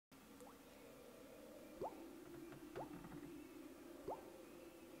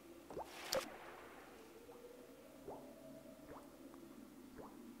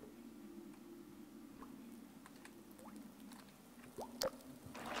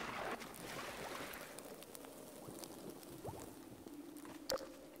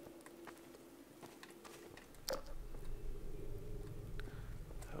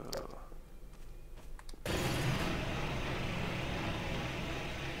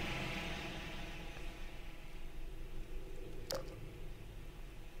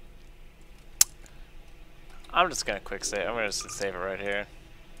I'm just gonna quick save. I'm gonna just save it right here.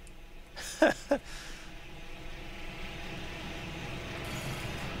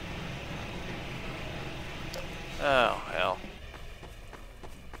 Oh, hell.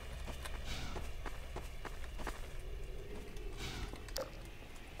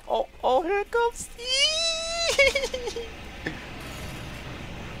 Oh, oh, here it comes.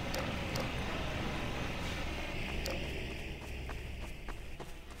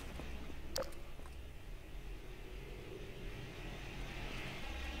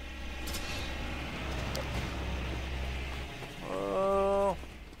 Oh.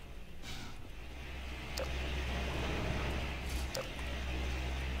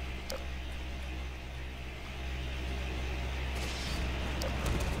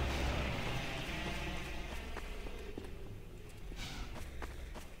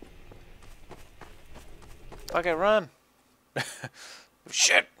 Fucking run.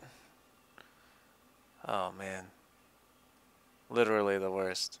 Shit. Oh, man. Literally the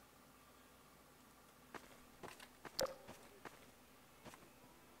worst.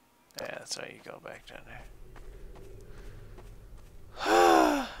 Yeah, that's right, you go back down there.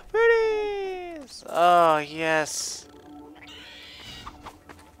 Birdies! Oh, yes.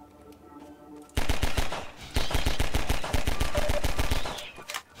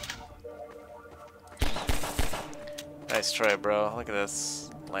 Nice try, bro. Look at this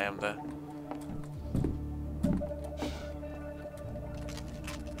lambda.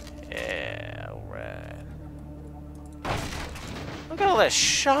 Yeah, alright. Look at all that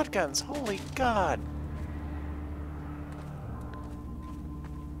shotguns. Holy God.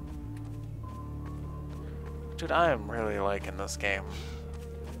 Dude, I am really liking this game.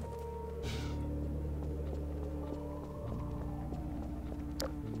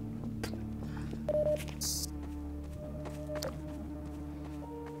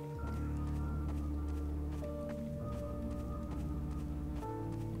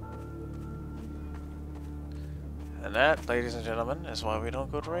 And that, ladies and gentlemen, is why we don't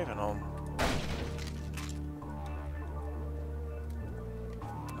go to Ravenholm.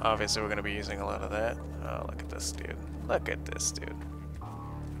 Obviously, we're going to be using a lot of that. Oh, look at this dude. Look at this dude.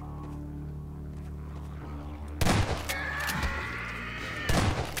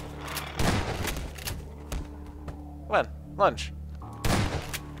 Come on, lunge.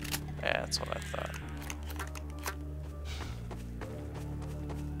 Yeah, that's what I thought.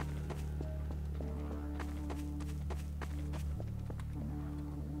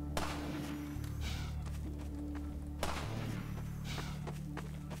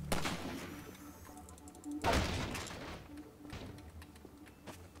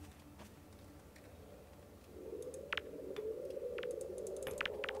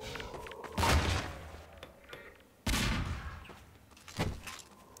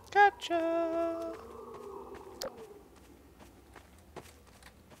 Gotcha!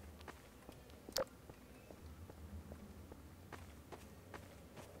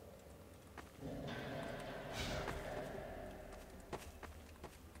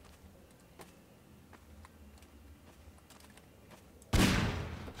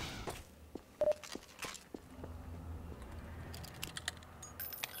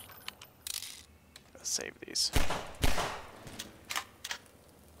 Let's save these.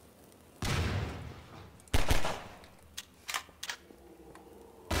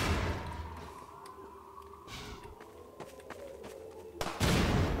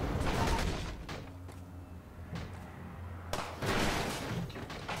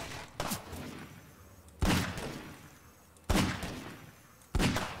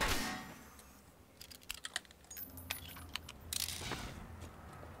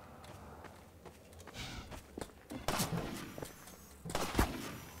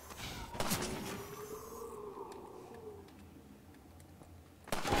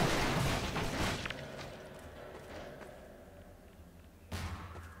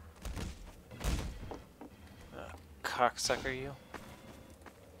 Cocksucker, you.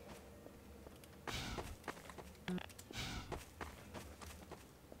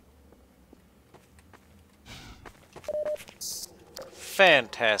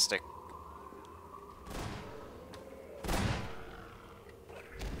 Fantastic.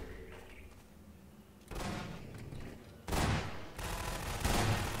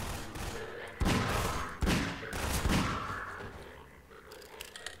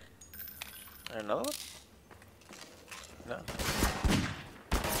 Another one? No.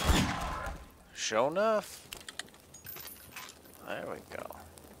 Sure enough. There we go.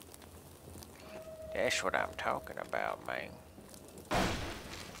 That's what I'm talking about, man.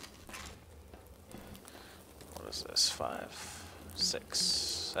 What is this? 5, 6,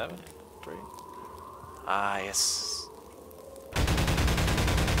 7, 3? Ah, yes.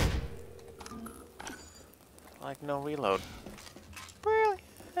 Like no reload. Brilliant.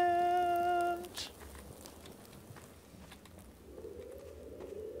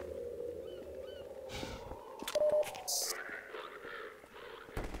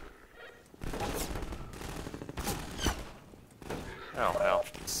 Oh, hell.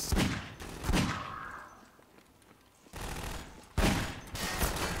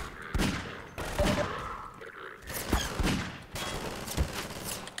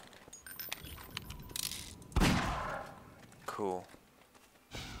 Cool.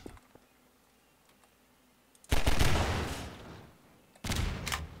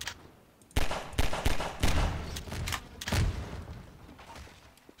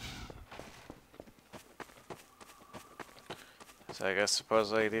 So I guess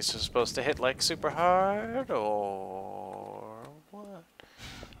supposedly these are supposed to hit like super hard, or what?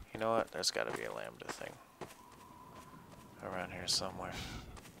 You know what? There's got to be a lambda thing around here somewhere.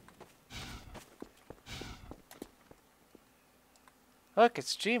 Look,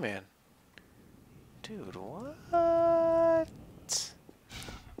 it's G-Man. Dude, what?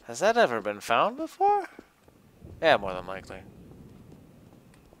 Has that ever been found before? Yeah, more than likely.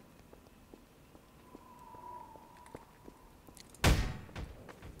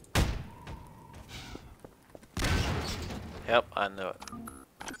 Yep, I knew it.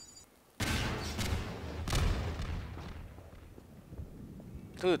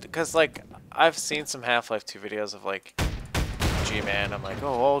 Dude, because, like, I've seen some Half-Life 2 videos of, like, G-Man. I'm like, oh,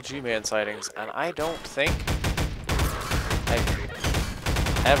 all G-Man sightings. And I don't think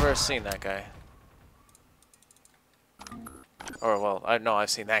I've ever seen that guy. Or, well, I know I've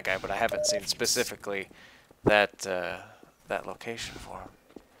seen that guy, but I haven't seen specifically that, that location for him.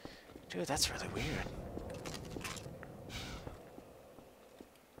 Dude, that's really weird.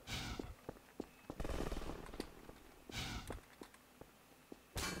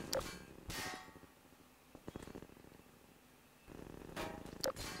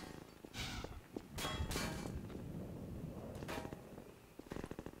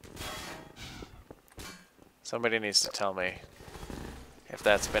 Somebody needs to tell me if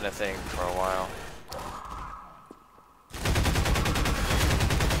that's been a thing for a while.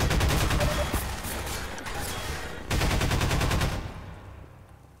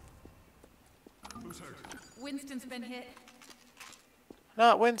 Who's hurt? Winston's been hit.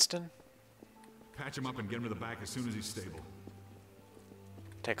 Not Winston. Patch him up and get him to the back as soon as he's stable.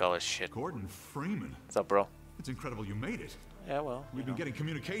 Take all this shit. Gordon Freeman. What's up, bro? It's incredible you made it. Yeah, well, We've been getting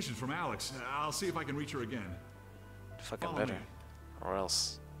communications from Alex. I'll see if I can reach her again. fucking Follow better. me. Or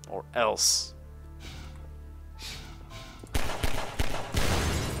else. Or else.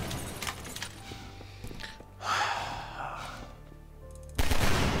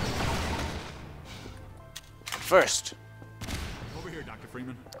 First. Over here, Dr.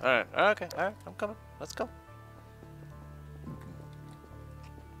 Freeman. Alright, okay, alright, I'm coming. Let's go.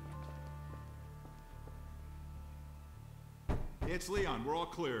 It's Leon. We're all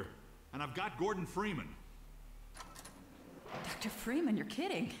clear. And I've got Gordon Freeman. Dr. Freeman, you're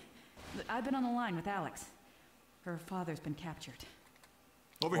kidding. I've been on the line with Alex. Her father's been captured.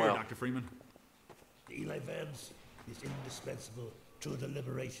 Over here, Dr. Freeman. Eli Vance is indispensable to the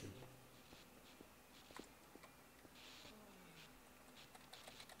liberation.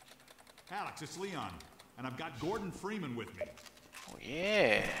 Alex, it's Leon. And I've got Gordon Freeman with me. Oh,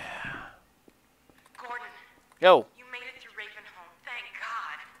 yeah. Gordon, Yo. you made it through Ravenholm. Thank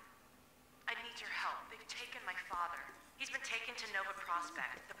God. I need your help. They've taken my father. He's been taken to Nova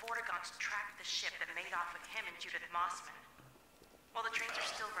Prospect. The Vortigaunts tracked the ship that made off with him and Judith Mossman. While the trains are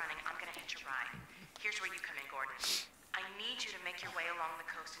still running, I'm gonna hitch a ride. Here's where you come in, Gordon. I need you to make your way along the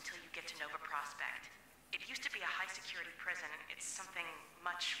coast until you get to Nova Prospect. It used to be a high-security prison. It's something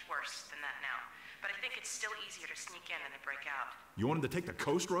much worse than that now. But I think it's still easier to sneak in than to break out. You want him to take the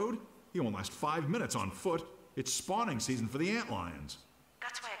coast road? He won't last 5 minutes on foot. It's spawning season for the antlions.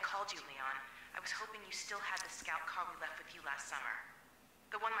 That's why I called you, Leon. I was hoping you still had the scout car we left with you last summer.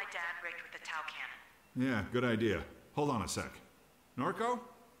 The one my dad rigged with the Tau cannon. Yeah, good idea. Hold on a sec. Norco,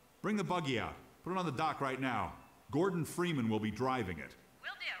 bring the buggy out. Put it on the dock right now. Gordon Freeman will be driving it.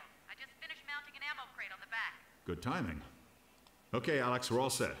 Will do. I just finished mounting an ammo crate on the back. Good timing. Okay, Alex, we're all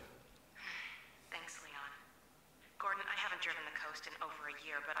set. Thanks, Leon. Gordon, I haven't driven the coast in over a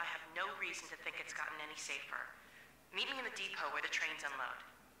year, but I have no reason to think it's gotten any safer. Meet me in the depot where the trains unload.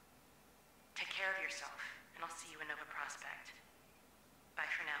 Take care of yourself, and I'll see you in Nova Prospect. Bye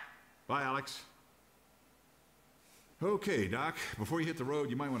for now. Bye, Alex. Okay, Doc. Before you hit the road,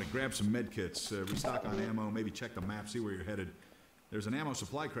 you might want to grab some med kits, restock on ammo, maybe check the map, see where you're headed. There's an ammo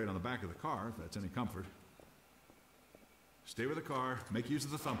supply crate on the back of the car, if that's any comfort. Stay with the car, make use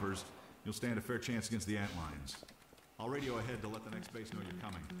of the thumpers. You'll stand a fair chance against the antlions. I'll radio ahead to let the next base know you're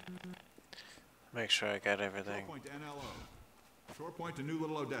coming. Make sure I got everything. Shore point to NLO. Shore point to New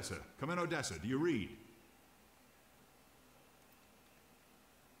Little Odessa. Come in, Odessa. Do you read?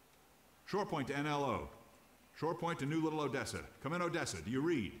 Shore point to NLO. Shore point to New Little Odessa. Come in, Odessa. Do you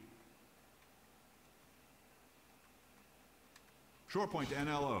read? Shore point to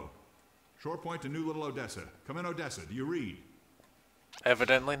NLO. Shore point to New Little Odessa. Come in, Odessa. Do you read?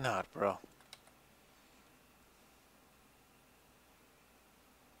 Evidently not, bro.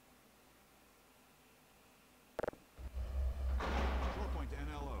 Shore point to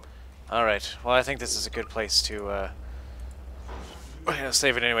NLO. Alright, well I think this is a good place to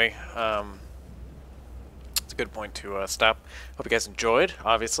save it anyway. It's a good point to stop. Hope you guys enjoyed,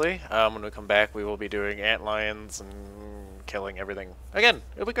 obviously. When we come back we will be doing antlions and killing everything. Again,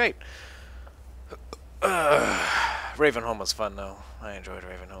 it'll be great. Ravenholm was fun though. I enjoyed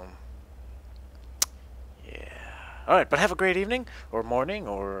Ravenholm. Yeah. Alright, but have a great evening, or morning,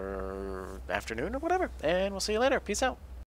 or afternoon, or whatever. And we'll see you later. Peace out.